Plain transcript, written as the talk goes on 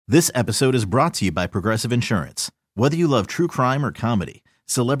This episode is brought to you by Progressive Insurance. Whether you love true crime or comedy,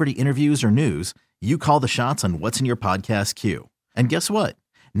 celebrity interviews or news, you call the shots on what's in your podcast queue. And guess what?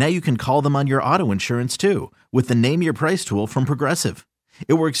 Now you can call them on your auto insurance too with the Name Your Price tool from Progressive.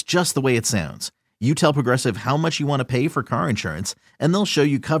 It works just the way it sounds. You tell Progressive how much you want to pay for car insurance, and they'll show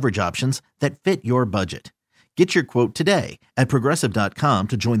you coverage options that fit your budget. Get your quote today at Progressive.com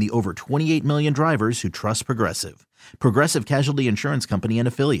to join the over 28 million drivers who trust Progressive. Progressive Casualty Insurance Company and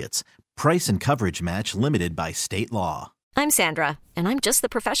Affiliates. Price and coverage match limited by state law. I'm Sandra, and I'm just the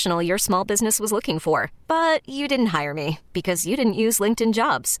professional your small business was looking for. But you didn't hire me because you didn't use LinkedIn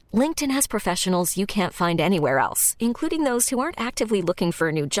Jobs. LinkedIn has professionals you can't find anywhere else, including those who aren't actively looking for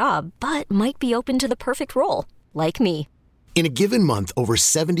a new job, but might be open to the perfect role, like me. In a given month, over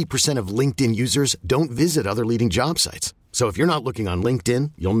 70% of LinkedIn users don't visit other leading job sites. So if you're not looking on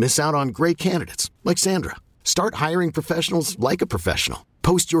LinkedIn, you'll miss out on great candidates like Sandra. Start hiring professionals like a professional.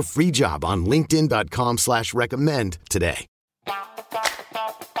 Post your free job on linkedin.com/recommend today.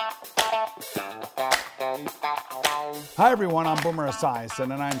 Hi everyone, I'm Boomer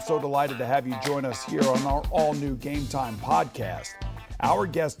Esiason, and I'm so delighted to have you join us here on our all-new Game Time podcast. Our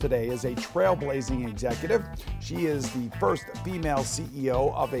guest today is a trailblazing executive. She is the first female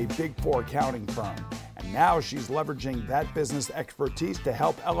CEO of a Big Four accounting firm. And now she's leveraging that business expertise to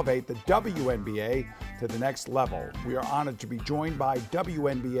help elevate the WNBA to the next level. We are honored to be joined by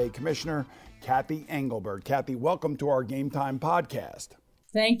WNBA Commissioner Cathy Engelbert. Cathy, welcome to our Game Time podcast.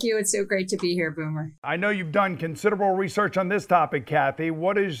 Thank you. It's so great to be here, Boomer. I know you've done considerable research on this topic, Cathy.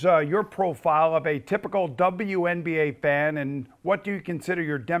 What is your profile of a typical WNBA fan, and what do you consider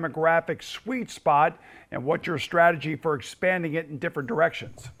your demographic sweet spot, and what's your strategy for expanding it in different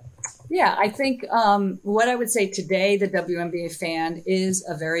directions? Yeah, I think what I would say today, the WNBA fan is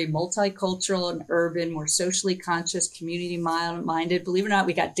a very multicultural and urban, more socially conscious, community-minded. Believe it or not,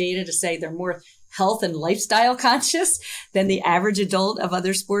 we got data to say they're more health and lifestyle conscious than the average adult of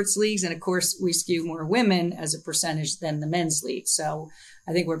other sports leagues. And of course, we skew more women as a percentage than the men's league. So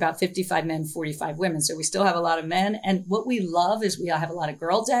I think we're about 55 men, 45 women. So we still have a lot of men. And what we love is we have a lot of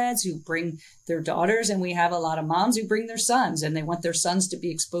girl dads who bring their daughters, and we have a lot of moms who bring their sons, and they want their sons to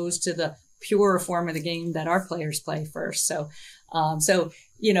be exposed to the purer form of the game that our players play first. So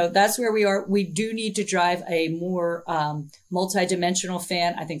that's where we are. We do need to drive a more multidimensional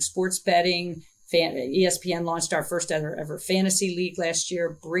fan. I think sports betting, ESPN launched our first ever fantasy league last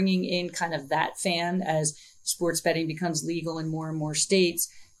year, bringing in kind of that fan as sports betting becomes legal in more and more states,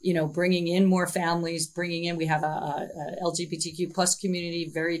 bringing in more families, we have a LGBTQ plus community,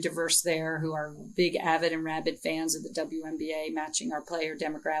 very diverse there, who are big, avid and rabid fans of the WNBA, matching our player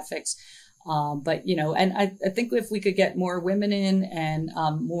demographics. And I think if we could get more women in and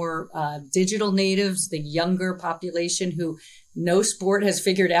more digital natives, the younger population who no sport has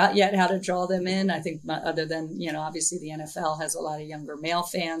figured out yet how to draw them in. I think other than, obviously the NFL has a lot of younger male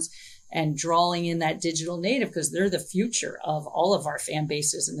fans, and drawing in that digital native, because they're the future of all of our fan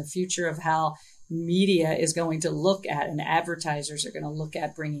bases and the future of how media is going to look at and advertisers are going to look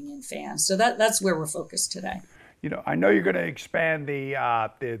at bringing in fans. So that's where we're focused today. I know you're going to expand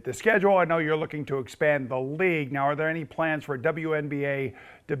the schedule. I know you're looking to expand the league. Now, are there any plans for a WNBA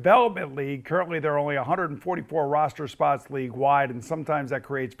development league? Currently, there are only 144 roster spots league-wide, and sometimes that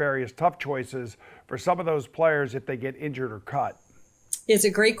creates various tough choices for some of those players if they get injured or cut. It's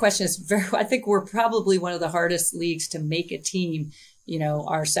a great question. I think we're probably one of the hardest leagues to make a team.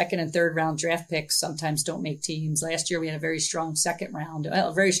 Our second and third round draft picks sometimes don't make teams. Last year, we had a very strong second round,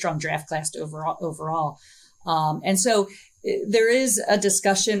 a very strong draft class overall. And so there is a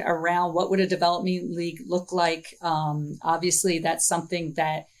discussion around what would a development league look like. Obviously, that's something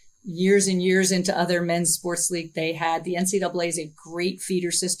that years and years into other men's sports league, they had. The NCAA is a great feeder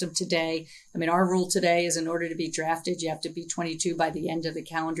system today. I mean, our rule today is in order to be drafted, you have to be 22 by the end of the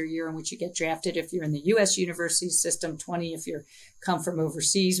calendar year in which you get drafted. If you're in the U.S. university system, 20 if you come from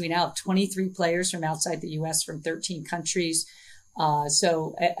overseas. We now have 23 players from outside the U.S. from 13 countries.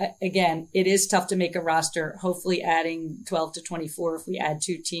 Again, it is tough to make a roster. Hopefully adding 12 to 24, if we add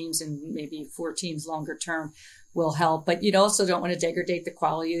 2 teams and maybe 4 teams longer term, will help. But you also don't want to degrade the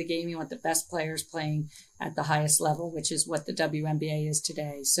quality of the game. You want the best players playing at the highest level, which is what the WNBA is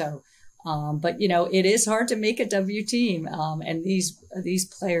today. So, it is hard to make a W team. And these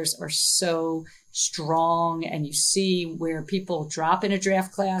players are so strong, and you see where people drop in a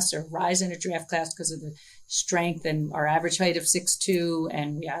draft class or rise in a draft class because of the strength, and our average height of 6'2",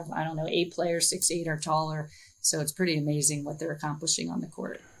 and we have, 8 players 6'8" or taller. So it's pretty amazing what they're accomplishing on the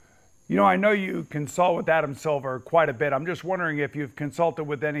court. I know you consult with Adam Silver quite a bit. I'm just wondering if you've consulted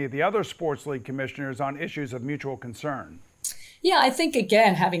with any of the other sports league commissioners on issues of mutual concern. Yeah, I think,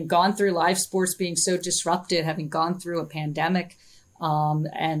 again, having gone through live sports being so disrupted, having gone through a pandemic,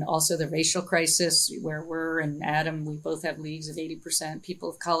 and also the racial crisis where and Adam, we both have leagues of 80% people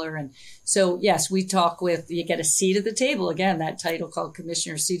of color. And so, yes, we talk you get a seat at the table. Again, that title called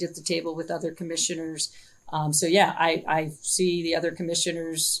commissioner, seat at the table with other commissioners. I see the other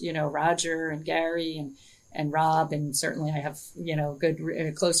commissioners, Roger and Gary and Rob, and certainly I have,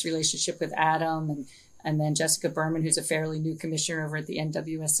 close relationship with Adam and then Jessica Berman, who's a fairly new commissioner over at the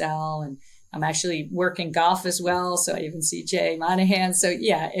NWSL. And I'm actually working golf as well. So I even see Jay Monahan. So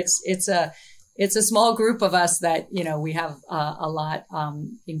yeah, it's a small group of us that, we have a lot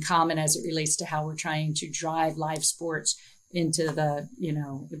in common as it relates to how we're trying to drive live sports into the,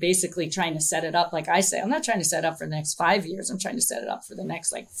 basically trying to set it up. Like I say, I'm not trying to set it up for the next 5 years. I'm trying to set it up for the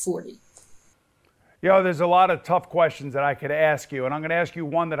next 40. There's a lot of tough questions that I could ask you, and I'm going to ask you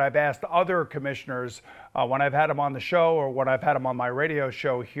one that I've asked other commissioners when I've had them on the show or when I've had them on my radio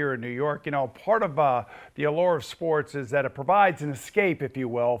show here in New York. Part of the allure of sports is that it provides an escape, if you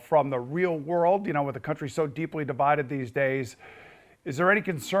will, from the real world, with the country so deeply divided these days. Is there any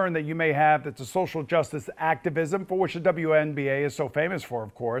concern that you may have that the social justice activism, for which the WNBA is so famous for,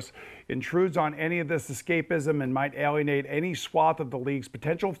 of course, intrudes on any of this escapism and might alienate any swath of the league's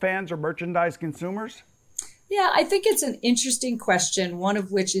potential fans or merchandise consumers? Yeah, I think it's an interesting question, one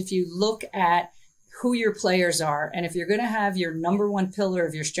of which, if you look at who your players are, and if you're going to have your number one pillar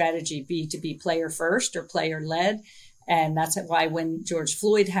of your strategy be to be player first or player led, and that's why when George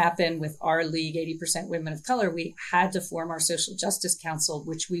Floyd happened with our league, 80% women of color, we had to form our Social Justice Council,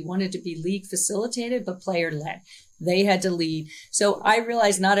 which we wanted to be league facilitated, but player led. They had to lead. So I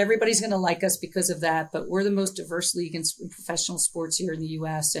realize not everybody's going to like us because of that, but we're the most diverse league in professional sports here in the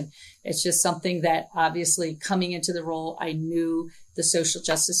U.S. And it's just something that obviously coming into the role, I knew the social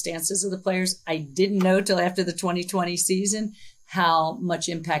justice stances of the players. I didn't know till after the 2020 season how much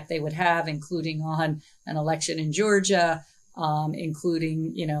impact they would have, including on an election in Georgia,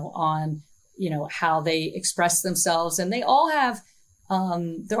 including, on, how they express themselves. And they all have,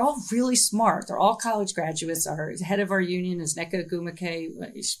 they're all really smart. They're all college graduates. Our head of our union is Nneka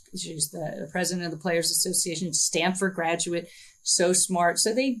Ogwumike. She's the president of the Players Association, Stanford graduate, so smart.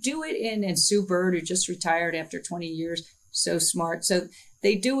 So they do it and Sue Bird, who just retired after 20 years, so smart. So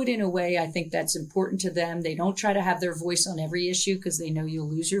they do it in a way I think that's important to them. They don't try to have their voice on every issue because they know you'll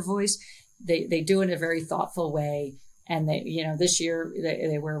lose your voice. They do it in a very thoughtful way. And they, this year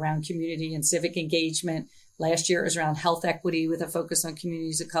they were around community and civic engagement. Last year it was around health equity with a focus on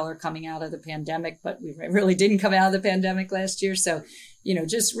communities of color coming out of the pandemic, but we really didn't come out of the pandemic last year. So,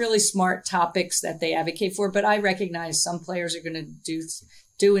 just really smart topics that they advocate for. But I recognize some players are going to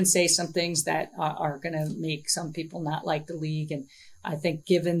do and say some things that are going to make some people not like the league. And I think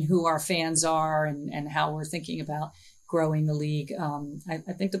given who our fans are and how we're thinking about growing the league, I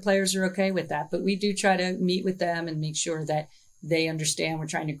think the players are okay with that. But we do try to meet with them and make sure that they understand we're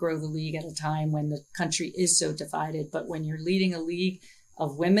trying to grow the league at a time when the country is so divided. But when you're leading a league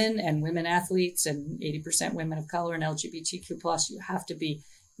of women and women athletes and 80% women of color and LGBTQ+, you have to be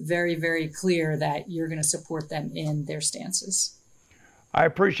very, very clear that you're going to support them in their stances. I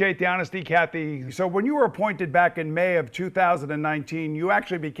appreciate the honesty, Kathy. So when you were appointed back in May of 2019, you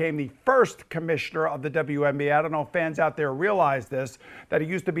actually became the first commissioner of the WNBA. I don't know if fans out there realize this, that it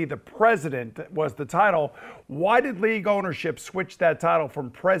used to be the president was the title. Why did league ownership switch that title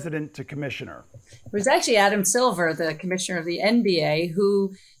from president to commissioner? It was actually Adam Silver, the commissioner of the NBA,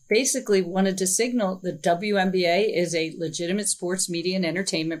 who basically wanted to signal the WNBA is a legitimate sports media and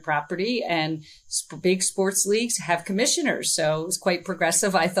entertainment property, and big sports leagues have commissioners. So it was quite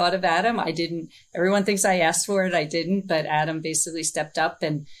progressive. I thought of Adam. Everyone thinks I asked for it. I didn't, but Adam basically stepped up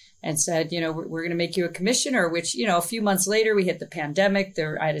and said, we're going to make you a commissioner, which, a few months later we hit the pandemic.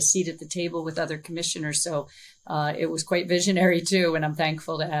 I had a seat at the table with other commissioners. So it was quite visionary too. And I'm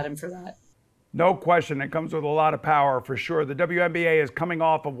thankful to Adam for that. No question. It comes with a lot of power for sure. The WNBA is coming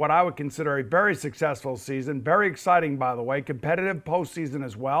off of what I would consider a very successful season. Very exciting, by the way. Competitive postseason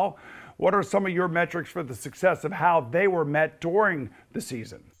as well. What are some of your metrics for the success of how they were met during the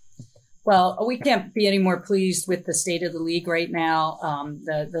season? Well, we can't be any more pleased with the state of the league right now.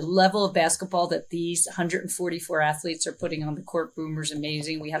 The level of basketball that these 144 athletes are putting on the court, Boomer, is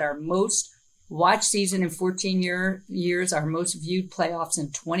amazing. We had our most watched season in 14 years, our most viewed playoffs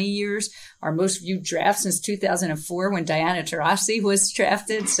in 20 years, our most viewed draft since 2004 when Diana Taurasi was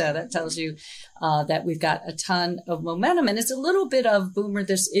drafted. So that tells you that we've got a ton of momentum. And it's a little bit of Boomer,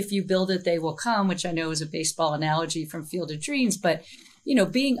 this if you build it, they will come, which I know is a baseball analogy from Field of Dreams. But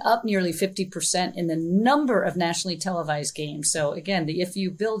being up nearly 50% in the number of nationally televised games. So again, if you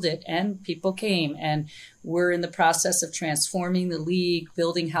build it, and people came, and we're in the process of transforming the league,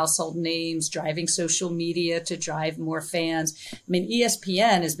 building household names, driving social media to drive more fans. I mean,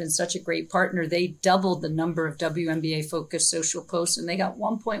 ESPN has been such a great partner. They doubled the number of WNBA focused social posts, and they got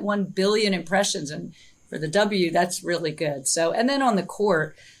 1.1 billion impressions. And for the W, that's really good. So, and then on the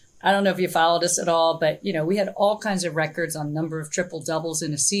court, I don't know if you followed us at all, but, we had all kinds of records on number of triple doubles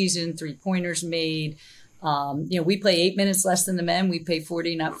in a season, 3-pointers made. We play 8 minutes less than the men. We play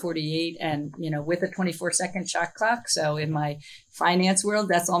 40, not 48. And, with a 24-second shot clock. So in my finance world,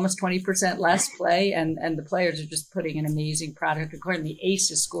 that's almost 20% less play. And the players are just putting an amazing product. According, the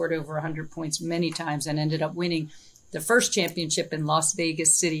Aces scored over 100 points many times and ended up winning the first championship in Las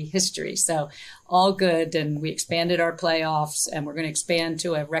Vegas City history. So all good. And we expanded our playoffs, and we're going to expand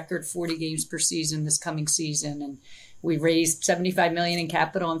to a record 40 games per season this coming season. And we raised $75 million in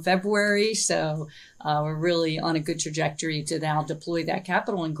capital in February. So we're really on a good trajectory to now deploy that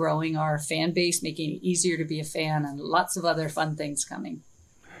capital and growing our fan base, making it easier to be a fan, and lots of other fun things coming.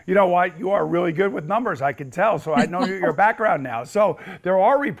 You know what? You are really good with numbers, I can tell. So I know your background now. So there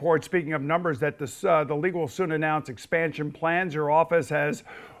are reports, speaking of numbers, that the league will soon announce expansion plans. Your office has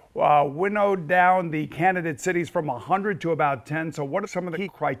winnowed down the candidate cities from 100 to about 10. So what are some of the key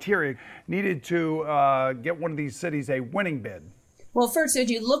criteria needed to get one of these cities a winning bid? Well, first, if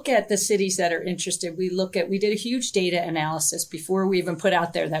you look at the cities that are interested, we did a huge data analysis before we even put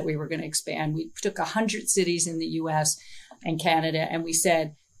out there that we were going to expand. We took 100 cities in the U.S. and Canada, and we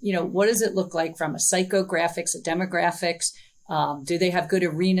said, what does it look like from a psychographics, a demographics? Do they have good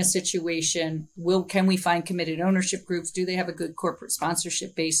arena situation? Can we find committed ownership groups? Do they have a good corporate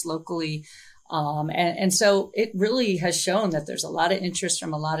sponsorship base locally? And so it really has shown that there's a lot of interest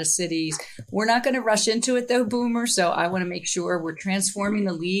from a lot of cities. We're not going to rush into it though, Boomer. So I want to make sure we're transforming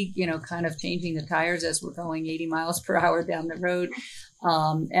the league, kind of changing the tires as we're going 80 miles per hour down the road.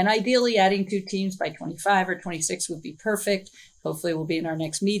 And ideally adding 2 teams by 25 or 26 would be perfect. Hopefully we'll be in our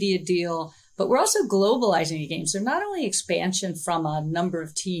next media deal. But we're also globalizing the game. So not only expansion from a number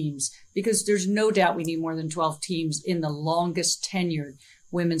of teams, because there's no doubt we need more than 12 teams in the longest tenured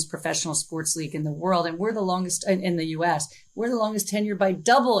women's professional sports league in the world. And we're the longest in the U.S. We're the longest tenured by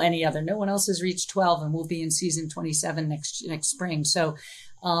double any other. No one else has reached 12, and we'll be in season 27 next spring. So,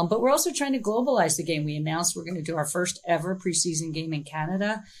 but we're also trying to globalize the game. We announced we're going to do our first ever preseason game in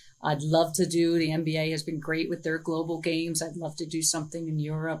Canada. I'd love to do, the NBA has been great with their global games. I'd love to do something in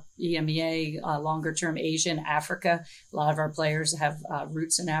Europe, EMEA, longer term Asia and Africa. A lot of our players have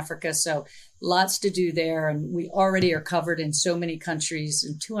roots in Africa. So lots to do there. And we already are covered in so many countries,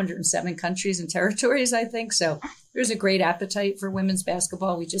 in 207 countries and territories, I think. So there's a great appetite for women's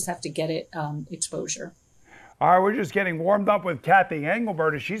basketball. We just have to get it exposure. All right, we're just getting warmed up with Cathy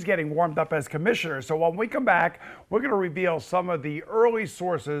Engelbert as she's getting warmed up as commissioner. So when we come back, we're going to reveal some of the early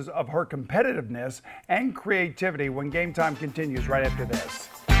sources of her competitiveness and creativity when Game Time continues right after this.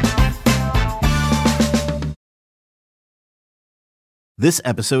 This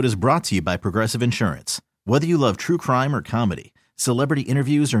episode is brought to you by Progressive Insurance. Whether you love true crime or comedy, celebrity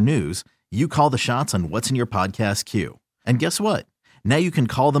interviews or news, you call the shots on what's in your podcast queue. And guess what? Now you can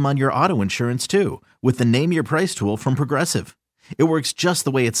call them on your auto insurance too with the Name Your Price tool from Progressive. It works just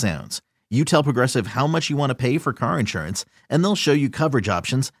the way it sounds. You tell Progressive how much you want to pay for car insurance, and they'll show you coverage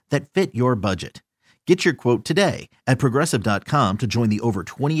options that fit your budget. Get your quote today at Progressive.com to join the over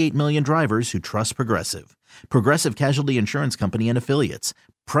 28 million drivers who trust Progressive. Progressive Casualty Insurance Company and Affiliates.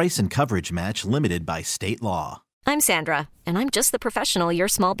 Price and coverage match limited by state law. I'm Sandra, and I'm just the professional your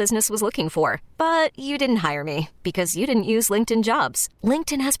small business was looking for. But you didn't hire me because you didn't use LinkedIn Jobs.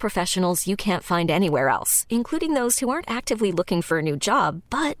 LinkedIn has professionals you can't find anywhere else, including those who aren't actively looking for a new job,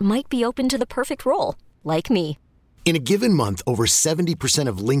 but might be open to the perfect role, like me. In a given month, over 70%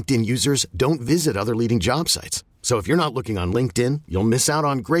 of LinkedIn users don't visit other leading job sites. So if you're not looking on LinkedIn, you'll miss out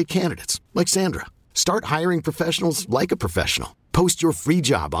on great candidates like Sandra. Start hiring professionals like a professional. Post your free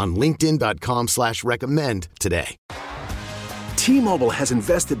job on linkedin.com/recommend today. T-Mobile has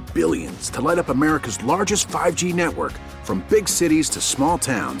invested billions to light up America's largest 5G network, from big cities to small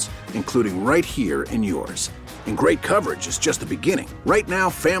towns, including right here in yours. And great coverage is just the beginning. Right now,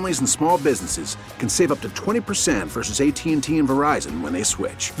 families and small businesses can save up to 20% versus AT&T and Verizon when they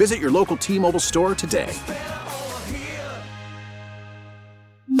switch. Visit your local T-Mobile store today.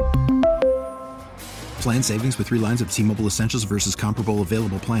 Plan savings with 3 lines of T-Mobile Essentials versus comparable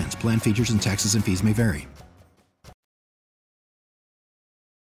available plans. Plan features and taxes and fees may vary.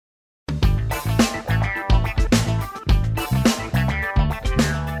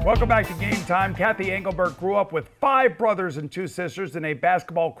 Welcome back to Game Time. Kathy Engelbert grew up with 5 brothers and 2 sisters in a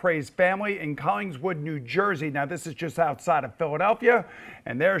basketball-crazed family in Collingswood, New Jersey. Now, this is just outside of Philadelphia,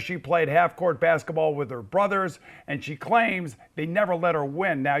 and there she played half-court basketball with her brothers, and she claims they never let her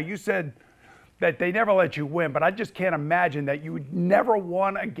win. Now, you said that they never let you win, but I just can't imagine that you never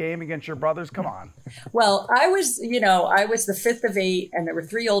won a game against your brothers. Come on. Well, I was the 5th of 8, and there were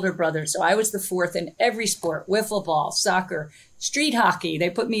 3 older brothers, so I was the 4th in every sport: wiffle ball, soccer, street hockey.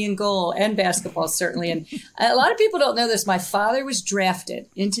 They put me in goal, and basketball, certainly. And a lot of people don't know this. My father was drafted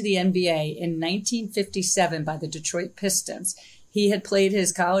into the NBA in 1957 by the Detroit Pistons. He had played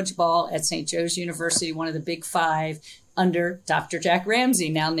his college ball at St. Joe's University, one of the Big Five, under Dr. Jack Ramsey,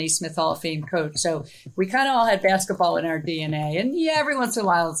 now Naismith Hall of Fame coach. So we kind of all had basketball in our DNA. And yeah, every once in a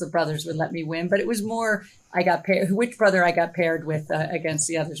while the brothers would let me win, but it was more which brother I got paired with against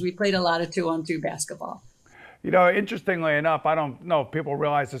the others. We played a lot of 2-on-2 basketball. You know, interestingly enough, I don't know if people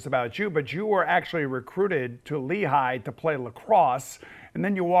realize this about you, but you were actually recruited to Lehigh to play lacrosse. And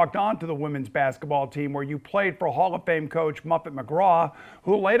then you walked on to the women's basketball team where you played for Hall of Fame coach Muffet McGraw,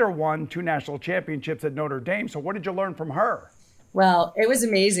 who later won 2 national championships at Notre Dame. So what did you learn from her? Well, it was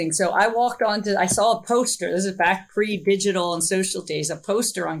amazing. So I saw a poster. This is back pre-digital and social days, a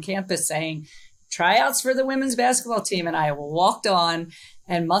poster on campus saying tryouts for the women's basketball team. And I walked on,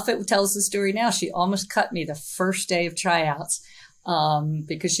 and Muffet tells the story now. She almost cut me the first day of tryouts.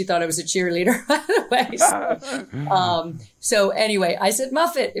 Because she thought I was a cheerleader, by the way. So anyway, I said,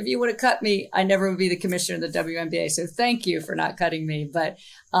 Muffet, if you would have cut me, I never would be the commissioner of the WNBA. So thank you for not cutting me. But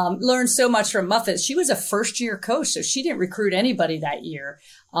learned so much from Muffet. She was a first-year coach, so she didn't recruit anybody that year.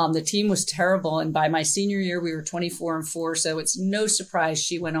 The team was terrible. And by my senior year, we were 24-4. So it's no surprise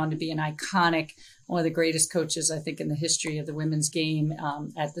she went on to be an iconic, one of the greatest coaches, I think, in the history of the women's game,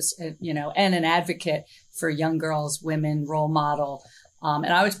 and an advocate for young girls, women, role model.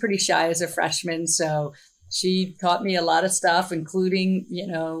 And I was pretty shy as a freshman, so she taught me a lot of stuff, including,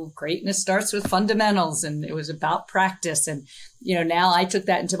 greatness starts with fundamentals, and it was about practice. And, now I took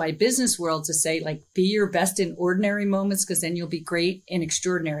that into my business world to say, be your best in ordinary moments, because then you'll be great in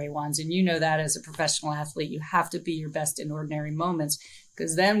extraordinary ones. And you know that as a professional athlete, you have to be your best in ordinary moments.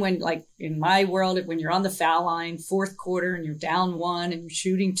 Because then when, in my world, when you're on the foul line, 4th quarter, and you're down 1 and you're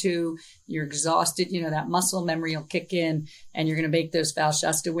shooting 2, you're exhausted, that muscle memory will kick in, and you're going to make those foul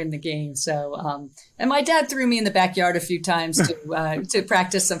shots to win the game. So, and my dad threw me in the backyard a few times to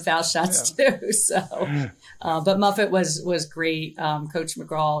practice some foul shots too. So, but Muffet was great. Coach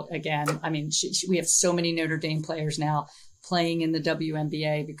McGraw, again, I mean, we have so many Notre Dame players now playing in the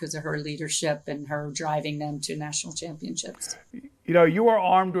WNBA because of her leadership and her driving them to national championships. You were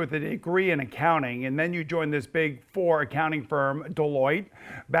armed with a degree in accounting, and then you joined this Big 4 accounting firm, Deloitte.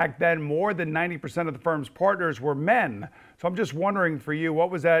 Back then, more than 90% of the firm's partners were men. So I'm just wondering for you, what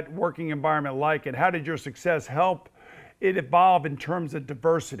was that working environment like, and how did your success help it evolve in terms of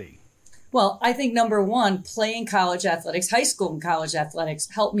diversity? Well, I think number one, playing college athletics, high school and college athletics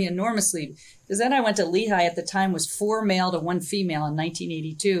helped me enormously, because then I went to Lehigh at the time, was 4 male to 1 female in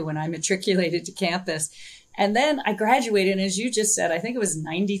 1982 when I matriculated to campus. And then I graduated, and as you just said, I think it was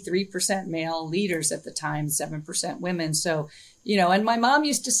 93% male leaders at the time, 7% women. So, and my mom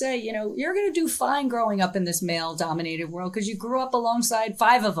used to say, you're going to do fine growing up in this male-dominated world because you grew up alongside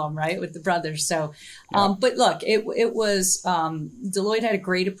 5 of them, right, with the brothers. So, but look, it was Deloitte had a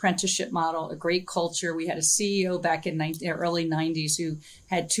great apprenticeship model, a great culture. We had a CEO back in the early 90s who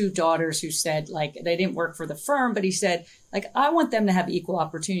had 2 daughters who said, they didn't work for the firm, but he said, I want them to have equal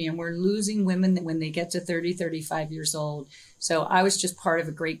opportunity, and we're losing women when they get to 30, 35 years old. So I was just part of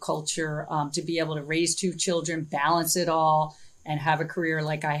a great culture to be able to raise 2 children, balance it all, and have a career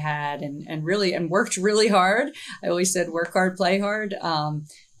like I had, and worked really hard. I always said, work hard, play hard. And,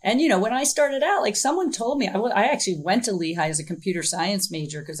 when I started out, someone told me, I actually went to Lehigh as a computer science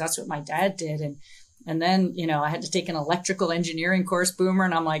major because that's what my dad did. And then, I had to take an electrical engineering course, Boomer.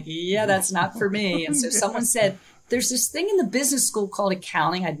 And I'm like, yeah, that's not for me. And so someone said, there's this thing in the business school called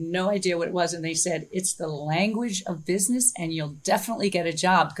accounting. I had no idea what it was. And they said, it's the language of business, and you'll definitely get a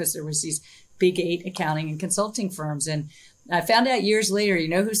job, because there was these Big 8 accounting and consulting firms. And I found out years later,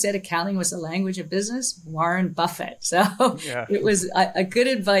 who said accounting was the language of business? Warren Buffett. So It was a good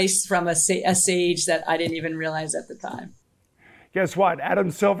advice from a sage that I didn't even realize at the time. Guess what?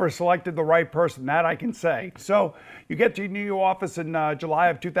 Adam Silver selected the right person. That I can say. So you get to your new office in July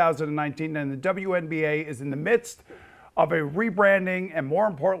of 2019, and the WNBA is in the midst of a rebranding, and more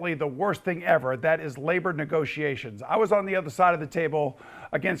importantly, the worst thing ever, that is labor negotiations. I was on the other side of the table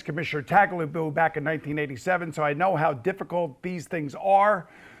against Commissioner Tagliabue back in 1987, so I know how difficult these things are.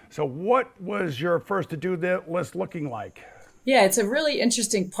 So what was your first to-do list looking like? Yeah, it's a really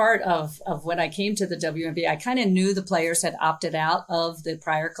interesting part of when I came to the WNBA. I kind of knew the players had opted out of the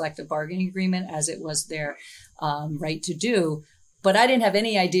prior collective bargaining agreement as it was their right to do. But I didn't have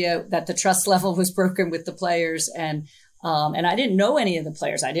any idea that the trust level was broken with the players. And I didn't know any of the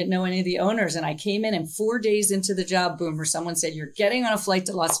players. I didn't know any of the owners. And I came in and 4 days into the job, Boomer, someone said, you're getting on a flight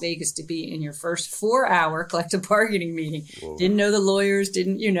to Las Vegas to be in your first 4-hour collective bargaining meeting. Whoa. Didn't know the lawyers,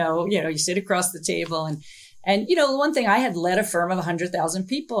 didn't, you sit across the table. And, the one thing, I had led a firm of 100,000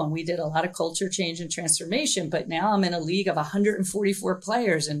 people and we did a lot of culture change and transformation. But now I'm in a league of 144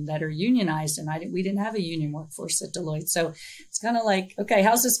 players and that are unionized. And we didn't have a union workforce at Deloitte. So it's kind of like, okay,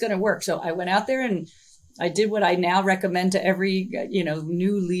 how's this going to work? So I went out there and I did what I now recommend to every,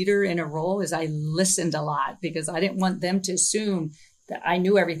 new leader in a role is I listened a lot because I didn't want them to assume that I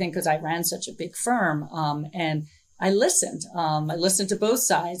knew everything because I ran such a big firm. And I listened. I listened to both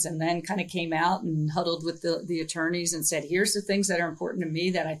sides and then kind of came out and huddled with the attorneys and said, here's the things that are important to me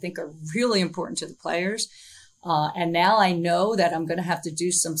that I think are really important to the players. And now I know that I'm going to have to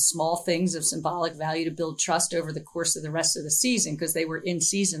do some small things of symbolic value to build trust over the course of the rest of the season because they were in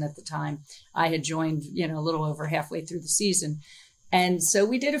season at the time. I had joined, a little over halfway through the season. And so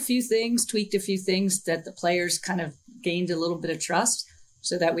we did a few things, tweaked a few things that the players kind of gained a little bit of trust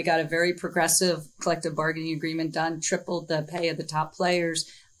so that we got a very progressive collective bargaining agreement done, tripled the pay of the top players.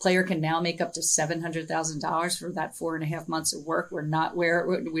 Player can now make up to $700,000 for that 4.5 months of work. We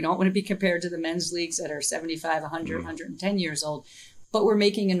don't want to be compared to the men's leagues that are 75, 100, 110 years old, but we're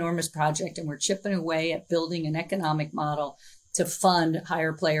making an enormous project and we're chipping away at building an economic model to fund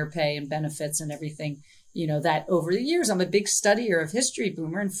higher player pay and benefits and everything, that over the years. I'm a big studier of history,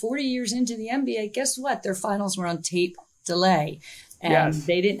 Boomer, and 40 years into the NBA, guess what? Their finals were on tape delay and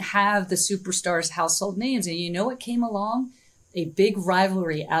They didn't have the superstars household names. And you know what came along? A big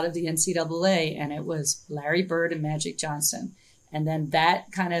rivalry out of the NCAA, and it was Larry Bird and Magic Johnson. And then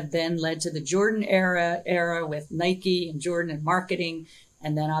that kind of then led to the Jordan era with Nike and Jordan and marketing,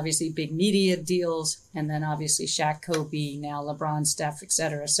 and then obviously big media deals, and then obviously Shaq, Kobe, now LeBron, Steph, et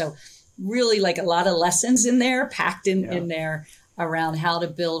cetera. So really like a lot of lessons in there, packed in there around how to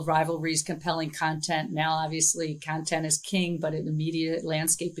build rivalries, compelling content. Now, obviously content is king, but the media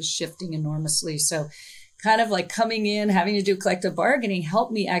landscape is shifting enormously. So kind of like coming in, having to do collective bargaining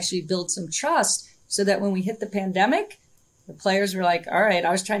helped me actually build some trust so that when we hit the pandemic, the players were like, all right,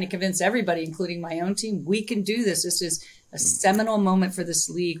 I was trying to convince everybody, including my own team, we can do this. This is a seminal moment for this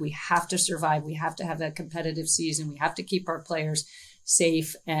league. We have to survive. We have to have that competitive season. We have to keep our players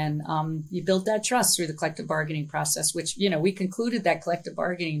safe. And you build that trust through the collective bargaining process, which, we concluded that collective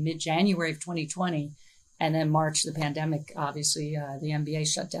bargaining mid-January of 2020. And then March, the pandemic, obviously, the NBA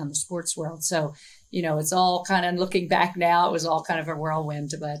shut down the sports world. So, it's all kind of looking back now, it was all kind of a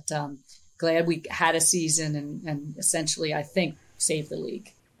whirlwind, but glad we had a season and essentially, I think, saved the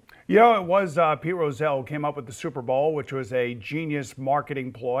league. It was Pete Rozelle who came up with the Super Bowl, which was a genius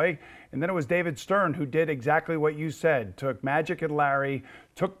marketing ploy. And then it was David Stern who did exactly what you said, took Magic and Larry,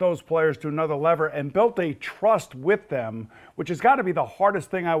 took those players to another level and built a trust with them, which has got to be the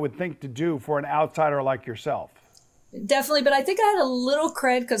hardest thing I would think to do for an outsider like yourself. Definitely, but I think I had a little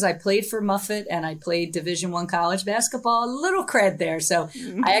cred because I played for Muffet and I played Division I college basketball, a little cred there. So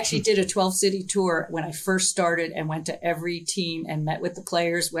I actually did a 12-city tour when I first started and went to every team and met with the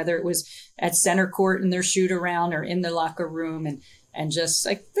players, whether it was at center court in their shoot around or in the locker room. And just,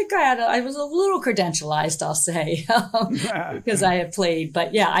 I think I was a little credentialized, I'll say, because I had played.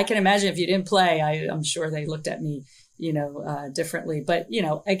 But yeah, I can imagine if you didn't play, I'm sure they looked at me differently. But,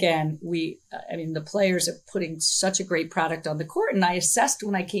 again, the players are putting such a great product on the court. And I assessed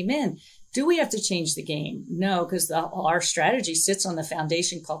when I came in, do we have to change the game? No, because our strategy sits on the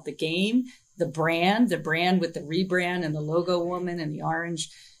foundation called the game, the brand with the rebrand and the logo woman and the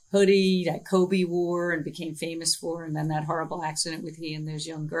orange hoodie that Kobe wore and became famous for. And then that horrible accident with he and those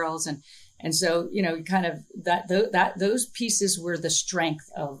young girls. And so, kind of those pieces were the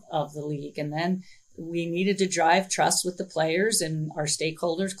strength of the league. And then we needed to drive trust with the players and our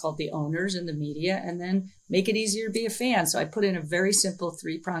stakeholders called the owners and the media, and then make it easier to be a fan. So I put in a very simple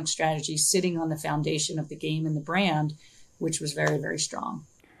 3-pronged strategy sitting on the foundation of the game and the brand, which was very, very strong.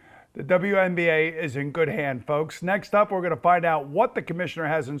 The WNBA is in good hand, folks. Next up, we're going to find out what the commissioner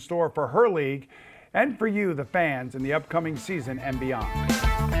has in store for her league and for you, the fans, in the upcoming season and beyond.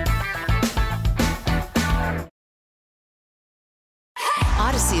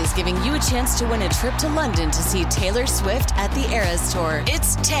 Odyssey is is giving you a chance to win a trip to London to see Taylor Swift at the Eras Tour.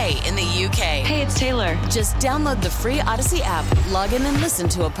 It's Tay in the UK. Hey, it's Taylor. Just download the free Odyssey app, log in and listen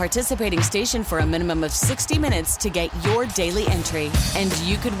to a participating station for a minimum of 60 minutes to get your daily entry. And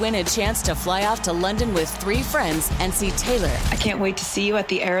you could win a chance to fly off to London with 3 friends and see Taylor. I can't wait to see you at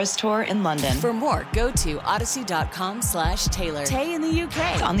the Eras Tour in London. For more, go to odyssey.com/Taylor. Tay in the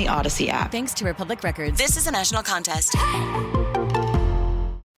UK. It's on the Odyssey app. Thanks to Republic Records. This is a national contest.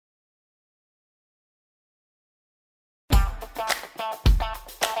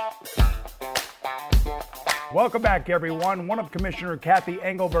 Welcome back, everyone. One of Commissioner Cathy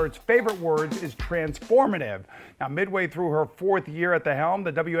Engelbert's favorite words is transformative. Now, midway through her 4th year at the helm,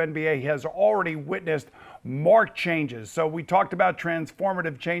 the WNBA has already witnessed marked changes. So we talked about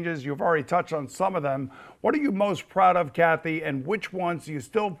transformative changes. You've already touched on some of them. What are you most proud of, Cathy, and which ones do you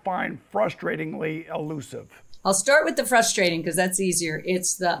still find frustratingly elusive? I'll start with the frustrating because that's easier.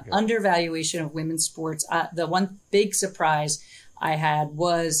 It's the undervaluation of women's sports. The one big surprise I had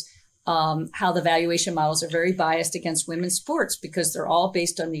was how the valuation models are very biased against women's sports because they're all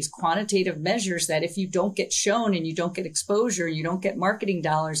based on these quantitative measures that if you don't get shown and you don't get exposure, you don't get marketing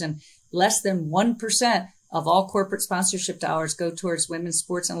dollars, and less than 1% of all corporate sponsorship dollars go towards women's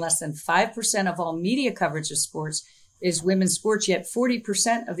sports and less than 5% of all media coverage of sports is women's sports, yet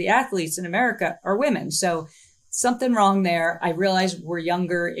 40% of the athletes in America are women. So something wrong there. I realize we're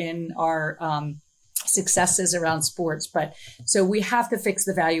younger in our successes around sports, but so we have to fix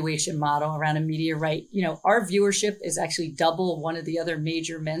the valuation model around a media right. You know, our viewership is actually double one of the other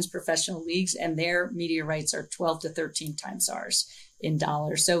major men's professional leagues, and their media rights are 12 to 13 times ours in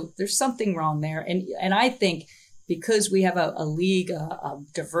dollars. So there's something wrong there. And I think because we have a league, a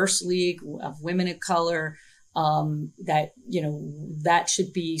diverse league of women of color, that, you know, that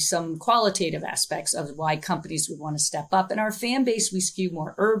should be some qualitative aspects of why companies would want to step up. And our fan base, we skew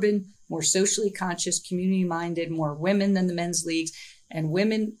more urban, more socially conscious, community minded, more women than the men's leagues, and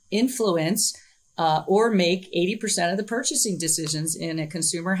women influence or make 80% of the purchasing decisions in a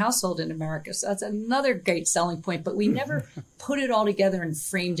consumer household in America. So that's another great selling point, but we never put it all together and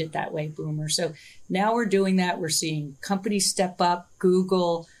framed it that way, Boomer. So now we're doing that. We're seeing companies step up.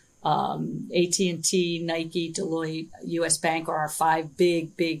 Google, AT&T, Nike, Deloitte, US Bank are our 5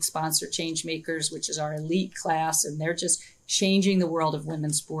 big sponsor change makers, which is our elite class. And they're just changing the world of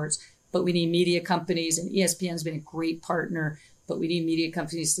women's sports. But we need media companies, and ESPN's been a great partner, but we need media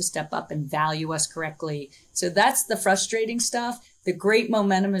companies to step up and value us correctly. So that's the frustrating stuff. The great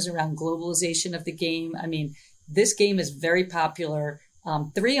momentum is around globalization of the game. I mean, this game is very popular.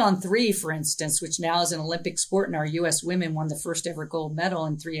 3-on-3, for instance, which now is an Olympic sport, and our U.S. women won the first ever gold medal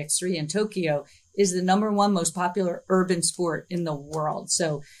in 3x3 in Tokyo, is the #1 most popular urban sport in the world.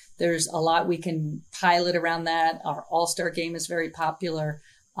 So there's a lot we can pilot around that. Our All-Star game is very popular.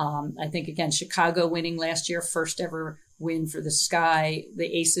 I think, again, Chicago winning last year, first ever win for the Sky. The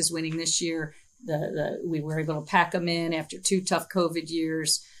Aces winning this year. We were able to pack them in after 2 tough COVID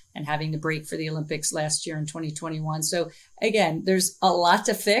years and having the break for the Olympics last year in 2021. So again, there's a lot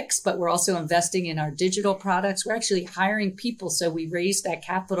to fix, but we're also investing in our digital products. We're actually hiring people. So we raised that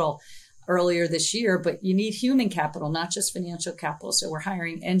capital earlier this year, but you need human capital, not just financial capital. So we're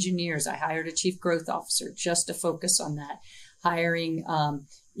hiring engineers. I hired a chief growth officer just to focus on that, hiring,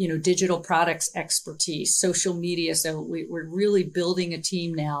 digital products expertise, social media. So we're really building a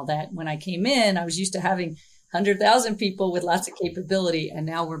team now that when I came in, I was used to having 100,000 people with lots of capability. And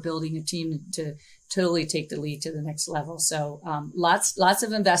now we're building a team to totally take the lead to the next level. So lots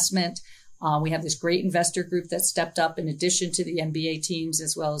of investment. We have this great investor group that stepped up in addition to the NBA teams,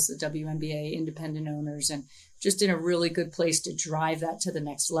 as well as the WNBA independent owners, and just in a really good place to drive that to the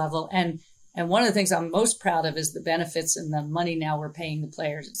next level. And one of the things I'm most proud of is the benefits and the money now we're paying the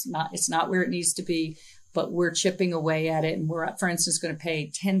players. It's not where it needs to be, but we're chipping away at it. And we're, for instance, going to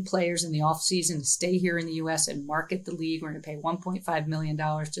pay 10 players in the off season to stay here in the U.S. and market the league. We're going to pay $1.5 million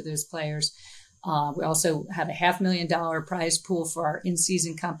to those players. We also have a $500,000 prize pool for our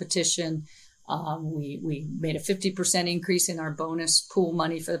in-season competition. We made a 50% increase in our bonus pool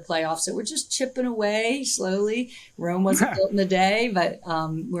money for the playoffs. So we're just chipping away slowly. Rome wasn't built in a day, but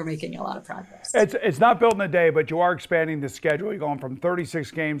we're making a lot of progress. It's not built in a day, but you are expanding the schedule. You're going from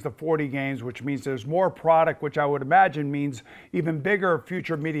 36 games to 40 games, which means there's more product, which I would imagine means even bigger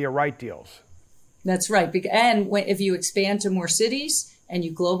future media right deals. That's right. And if you expand to more cities and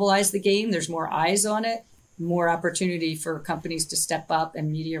you globalize the game, there's more eyes on it, more opportunity for companies to step up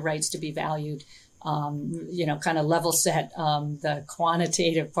and media rights to be valued, kind of level set the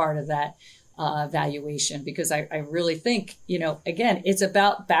quantitative part of that. valuation, because I really think, again, it's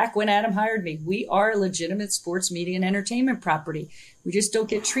about back when Adam hired me, we are a legitimate sports media and entertainment property. We just don't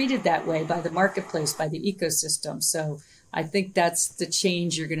get treated that way by the marketplace, by the ecosystem. So I think that's the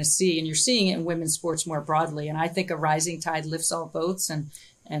change you're going to see, and you're seeing it in women's sports more broadly. And I think a rising tide lifts all boats,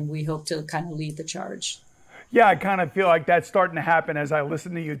 and we hope to kind of lead the charge. Yeah, I kind of feel like that's starting to happen as I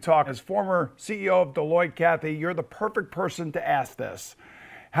listen to you talk. As former CEO of Deloitte, Kathy, you're the perfect person to ask this.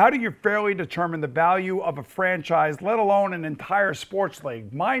 How do you fairly determine the value of a franchise, let alone an entire sports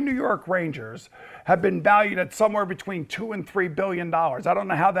league? My New York Rangers have been valued at somewhere between $2 and $3 billion. I don't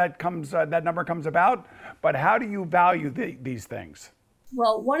know how that number comes about, but how do you value these things?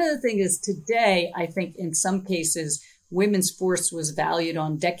 Well, one of the things is today, I think in some cases, women's sports was valued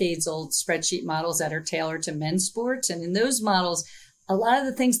on decades-old spreadsheet models that are tailored to men's sports. And in those models, a lot of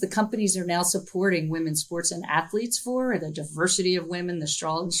the things the companies are now supporting women's sports and athletes for, the diversity of women, the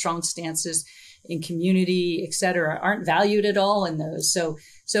strong stances in community, et cetera, aren't valued at all in those.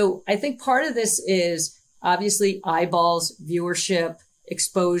 So I think part of this is obviously eyeballs, viewership,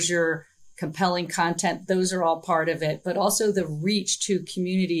 exposure, compelling content. Those are all part of it, but also the reach to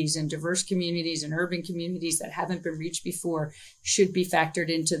communities and diverse communities and urban communities that haven't been reached before should be factored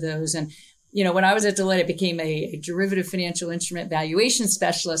into those. And when I was at Deloitte, I became a derivative financial instrument valuation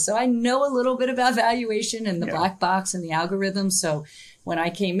specialist. So I know a little bit about valuation and the black box and the algorithms. So when I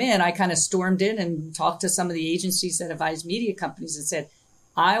came in, I kind of stormed in and talked to some of the agencies that advise media companies and said,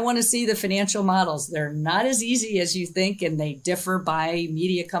 I want to see the financial models. They're not as easy as you think, and they differ by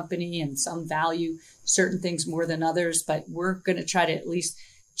media company, and some value certain things more than others. But we're going to try to at least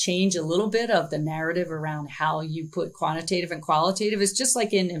change a little bit of the narrative around how you put quantitative and qualitative. It's just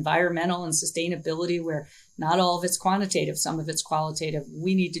like in environmental and sustainability, where not all of it's quantitative, some of it's qualitative.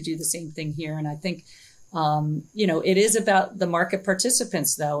 We need to do the same thing here. And I think, it is about the market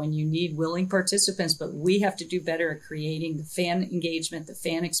participants, though, and you need willing participants, but we have to do better at creating the fan engagement, the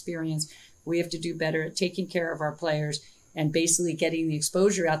fan experience. We have to do better at taking care of our players and basically getting the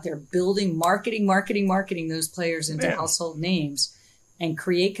exposure out there, building, marketing those players into household names, and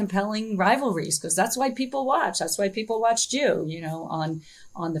create compelling rivalries, because that's why people watch. That's why people watched you,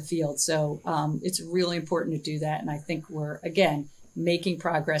 on the field. So it's really important to do that. And I think we're, again, making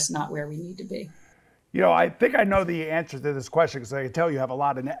progress, not where we need to be. I think I know the answer to this question, because I can tell you have a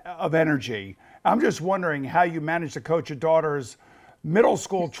lot of energy. I'm just wondering how you managed to coach your daughter's middle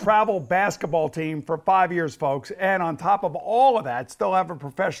school travel basketball team for 5 years, folks, and on top of all of that, still have a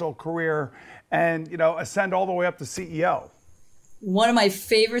professional career and, ascend all the way up to CEO. One of my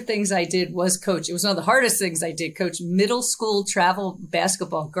favorite things I did was coach. It was one of the hardest things I did, coach middle school travel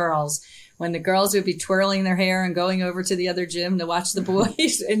basketball girls, when the girls would be twirling their hair and going over to the other gym to watch the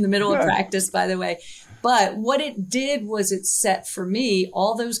boys in the middle of practice, by the way. But what it did was it set for me,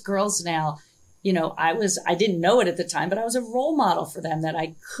 all those girls now, I didn't know it at the time, but I was a role model for them, that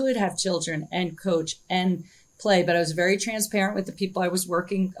I could have children and coach and play. But I was very transparent with the people I was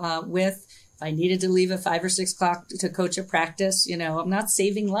working with. If I needed to leave at 5 or 6 o'clock to coach a practice, I'm not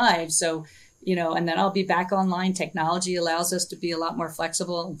saving lives. So, and then I'll be back online. Technology allows us to be a lot more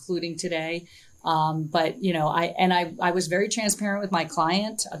flexible, including today. But I was very transparent with my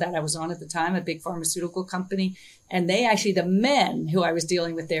client that I was on at the time, a big pharmaceutical company. And they actually, the men who I was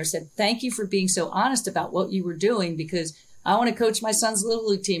dealing with there, said, thank you for being so honest about what you were doing, because I want to coach my son's Little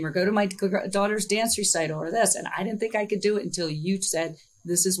League team or go to my daughter's dance recital or this. And I didn't think I could do it until you said,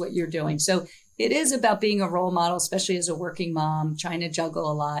 this is what you're doing. So it is about being a role model, especially as a working mom, trying to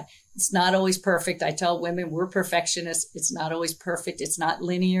juggle a lot. It's not always perfect. I tell women we're perfectionists. It's not always perfect. It's not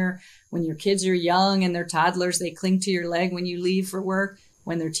linear. When your kids are young and they're toddlers, they cling to your leg when you leave for work.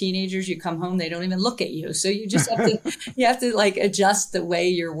 When they're teenagers, you come home, they don't even look at you. So you just have to adjust the way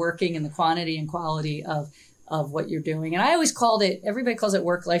you're working and the quantity and quality of what you're doing. And I always everybody calls it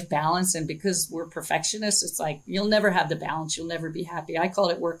work-life balance. And because we're perfectionists, it's like, you'll never have the balance. You'll never be happy. I call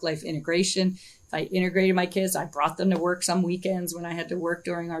it work-life integration. If I integrated my kids, I brought them to work some weekends when I had to work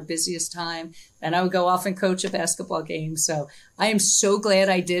during our busiest time. And I would go off and coach a basketball game. So I am so glad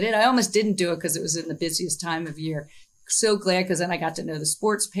I did it. I almost didn't do it because it was in the busiest time of year. So glad, because then I got to know the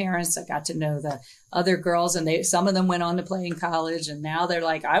sports parents. I got to know the other girls, and some of them went on to play in college. And now they're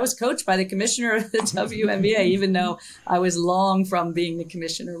like, I was coached by the commissioner of the WNBA, even though I was long from being the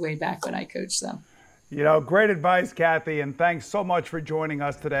commissioner way back when I coached them. Great advice, Kathy, and thanks so much for joining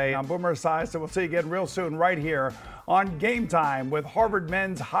us today. I'm Boomer Esiason. We'll see you again real soon right here on Game Time with Harvard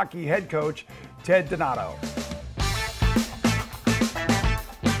men's hockey head coach Ted Donato.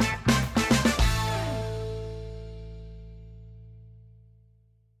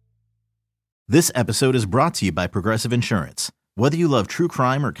 This episode is brought to you by Progressive Insurance. Whether you love true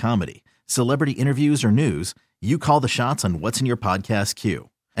crime or comedy, celebrity interviews, or news, you call the shots on what's in your podcast queue.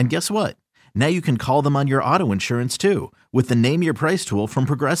 And guess what? Now you can call them on your auto insurance too with the Name Your Price tool from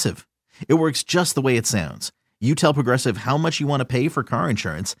Progressive. It works just the way it sounds. You tell Progressive how much you want to pay for car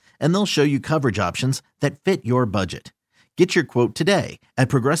insurance, and they'll show you coverage options that fit your budget. Get your quote today at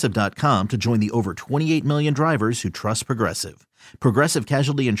Progressive.com to join the over 28 million drivers who trust Progressive. Progressive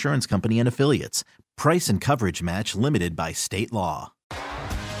Casualty Insurance Company and Affiliates. Price and coverage match limited by state law.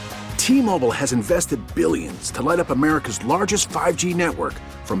 T-Mobile has invested billions to light up America's largest 5G network,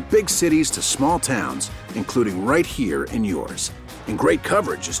 from big cities to small towns, including right here in yours. And great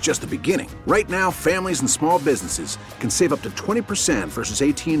coverage is just the beginning. Right now, families and small businesses can save up to 20% versus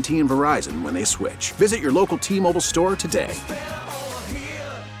AT&T and Verizon when they switch. Visit your local T-Mobile store today.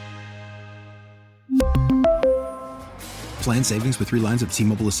 Plan savings with 3 lines of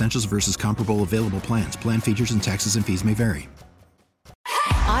T-Mobile Essentials versus comparable available plans. Plan features and taxes and fees may vary.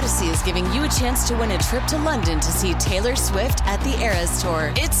 Odyssey is giving you a chance to win a trip to London to see Taylor Swift at the Eras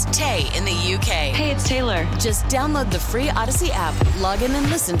Tour. It's Tay in the UK. Hey, it's Taylor. Just download the free Odyssey app, log in and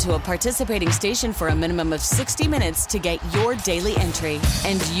listen to a participating station for a minimum of 60 minutes to get your daily entry.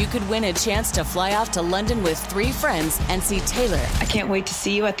 And you could win a chance to fly off to London with 3 friends and see Taylor. I can't wait to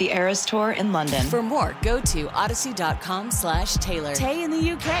see you at the Eras Tour in London. For more, go to odyssey.com/Taylor. Tay in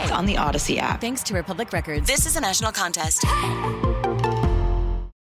the UK. On the Odyssey app. Thanks to Republic Records. This is a national contest.